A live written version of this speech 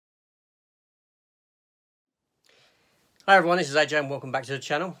Hi everyone, this is AJ and welcome back to the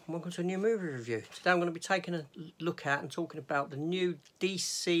channel. Welcome to a new movie review. Today I'm going to be taking a look at and talking about the new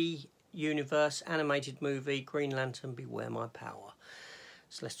DC Universe animated movie Green Lantern Beware My Power.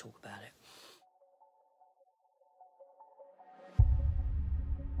 So let's talk about it.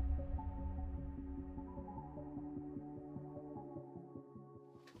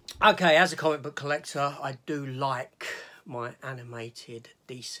 Okay, as a comic book collector, I do like my animated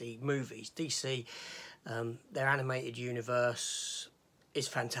DC movies. DC, their animated universe is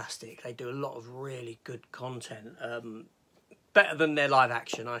fantastic. They do a lot of really good content. Better than their live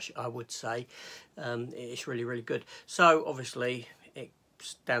action, I would say. It's really, really good. So, obviously, it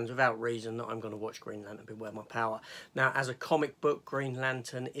stands without reason that I'm going to watch Green Lantern Beware My Power. Now, as a comic book, Green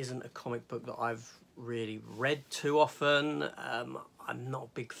Lantern isn't a comic book that I've really read too often. I'm not a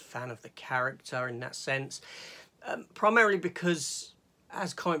big fan of the character in that sense. Primarily because,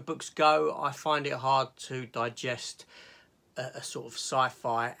 as comic books go, I find it hard to digest a sort of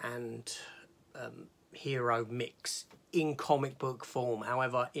sci-fi and hero mix in comic book form.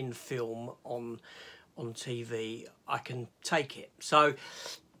 However, in film, on TV, I can take it. So,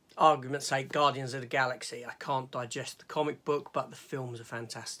 argument's sake, Guardians of the Galaxy, I can't digest the comic book, but the films are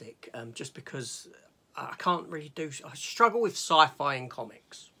fantastic. Just because I can't really I struggle with sci-fi in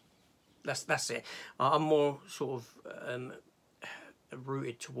comics. That's it. I'm more sort of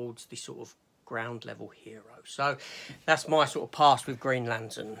rooted towards the sort of ground level hero. So that's my sort of past with Green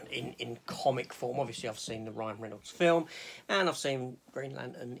Lantern in comic form. Obviously I've seen the Ryan Reynolds film and I've seen Green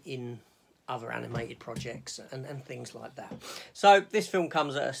Lantern in other animated projects and things like that. So this film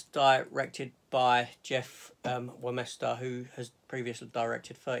comes at us directed by Jeff Wamester, who has previously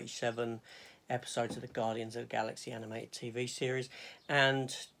directed 37 episodes of the Guardians of the Galaxy animated TV series,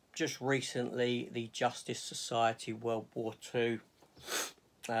 and just recently the Justice Society World War II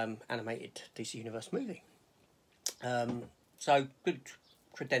animated DC Universe movie. So good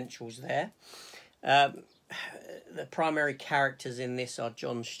credentials there. The primary characters in this are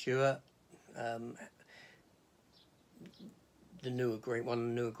John Stewart, one of the newer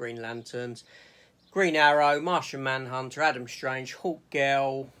Green Lanterns, Green Arrow, Martian Manhunter, Adam Strange, Hawk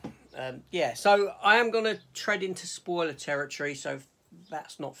Girl. Yeah, so I am going to tread into spoiler territory, so if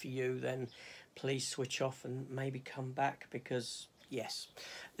that's not for you, then please switch off and maybe come back, because yes.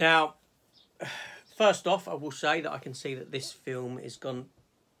 Now, first off, I will say that I can see that this film is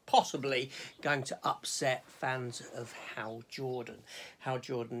possibly going to upset fans of Hal Jordan. Hal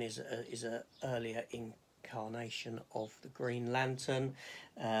Jordan is a earlier incarnation of the Green Lantern.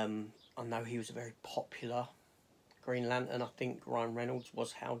 I know he was a very popular Green Lantern. I think Ryan Reynolds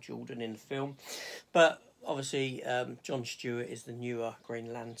was Hal Jordan in the film, but obviously John Stewart is the newer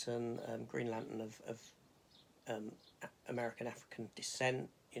Green Lantern. Green Lantern of American African descent,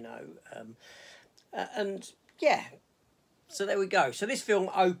 you know, and yeah. So there we go. So this film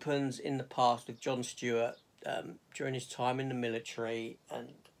opens in the past with John Stewart during his time in the military,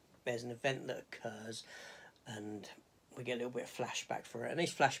 and there's an event that occurs, and we get a little bit of flashback for it. And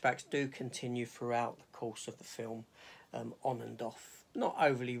these flashbacks do continue throughout the course of the film, on and off. Not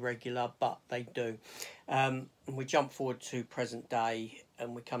overly regular, but they do. And we jump forward to present day,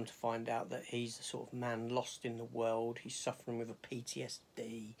 and we come to find out that he's a sort of man lost in the world. He's suffering with a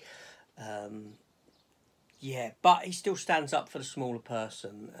PTSD. Yeah, but he still stands up for the smaller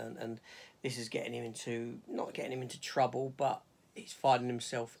person, and this is getting him into, not getting him into trouble, but he's finding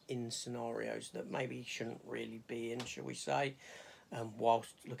himself in scenarios that maybe he shouldn't really be in, shall we say,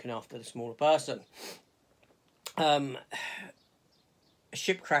 whilst looking after the smaller person. A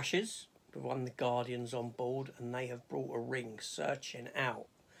ship crashes with one of the Guardians on board, and they have brought a ring searching out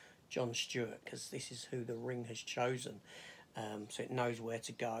John Stewart, because this is who the ring has chosen, so it knows where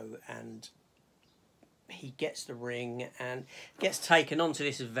to go, and he gets the ring and gets taken onto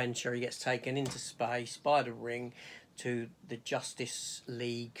this adventure. He gets taken into space by the ring to the Justice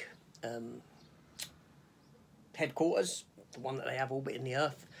League headquarters, the one that they have orbiting the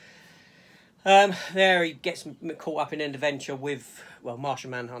Earth. There he gets caught up in an adventure with, well,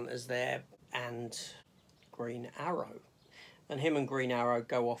 Martian Manhunter's there and Green Arrow. And him and Green Arrow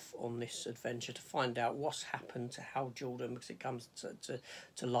go off on this adventure to find out what's happened to Hal Jordan, because it comes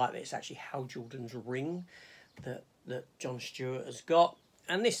to light that it's actually Hal Jordan's ring that John Stewart has got.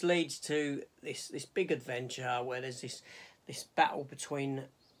 And this leads to this big adventure where there's this battle between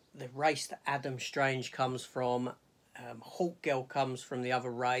the race that Adam Strange comes from. Hawk Girl comes from the other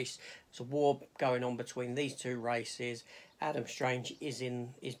race. There's a war going on between these two races. Adam Strange is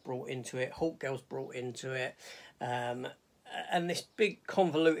brought into it. Hawk Girl's brought into it. And this big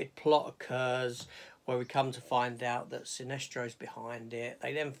convoluted plot occurs where we come to find out that Sinestro's behind it.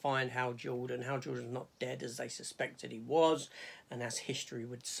 They then find Hal Jordan. Hal Jordan's not dead as they suspected he was, and as history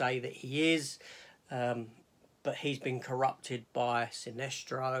would say that he is. But he's been corrupted by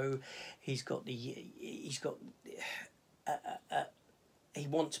Sinestro. He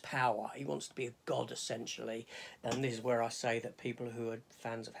wants power. He wants to be a god, essentially. And this is where I say that people who are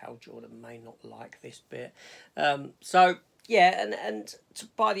fans of Hal Jordan may not like this bit. So, yeah, and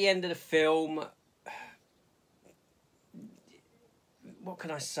by the end of the film, what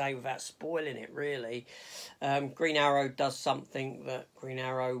can I say without spoiling it, really? Green Arrow does something that Green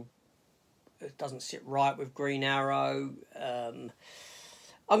Arrow doesn't sit right with Green Arrow. I'm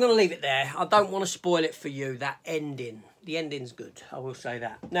going to leave it there. I don't want to spoil it for you, that ending. The ending's good, I will say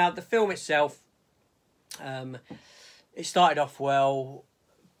that. Now, the film itself, it started off well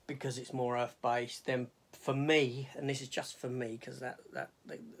because it's more Earth-based. Then, for me, and this is just for me, because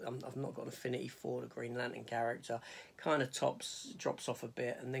I've not got an affinity for the Green Lantern character, kind of drops off a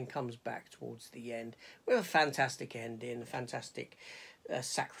bit and then comes back towards the end with a fantastic ending, fantastic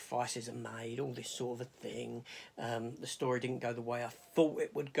sacrifices are made, all this sort of a thing. The story didn't go the way I thought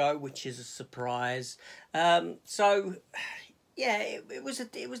it would go, which is a surprise. So yeah, it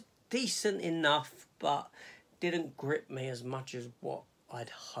was decent enough, but didn't grip me as much as what I'd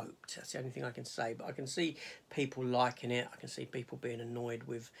hoped. That's the only thing I can say. But I can see people liking it. I can see people being annoyed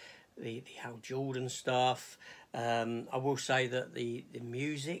with the Hal Jordan stuff. I will say that the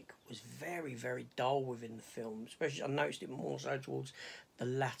music was very, very dull within the film. Especially, I noticed it more so towards the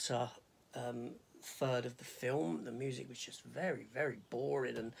latter third of the film. The music was just very, very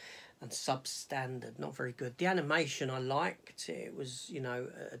boring and substandard, not very good. The animation I liked. It was, you know,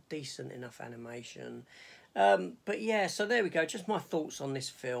 a decent enough animation. But yeah, so there we go. Just my thoughts on this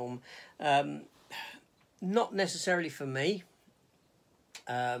film. Not necessarily for me,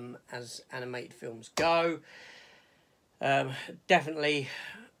 as animated films go. Definitely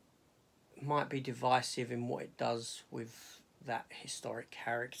might be divisive in what it does with that historic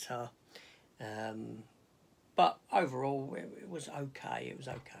character. But overall, it was okay. It was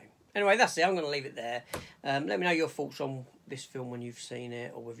okay. Anyway, that's it. I'm going to leave it there. Let me know your thoughts on this film when you've seen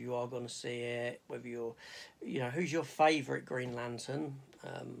it, or whether you are going to see it, whether you're, you know, who's your favourite Green Lantern.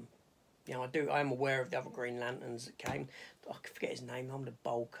 You know, I am aware of the other Green Lanterns that came. I forget his name. I'm the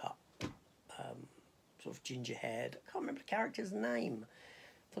bowl cut, sort of ginger haired. I can't remember the character's name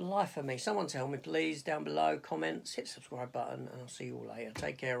for the life of me. Someone tell me, please, down below. Comments, hit the subscribe button, and I'll see you all later.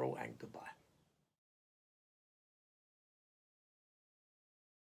 Take care all, and goodbye.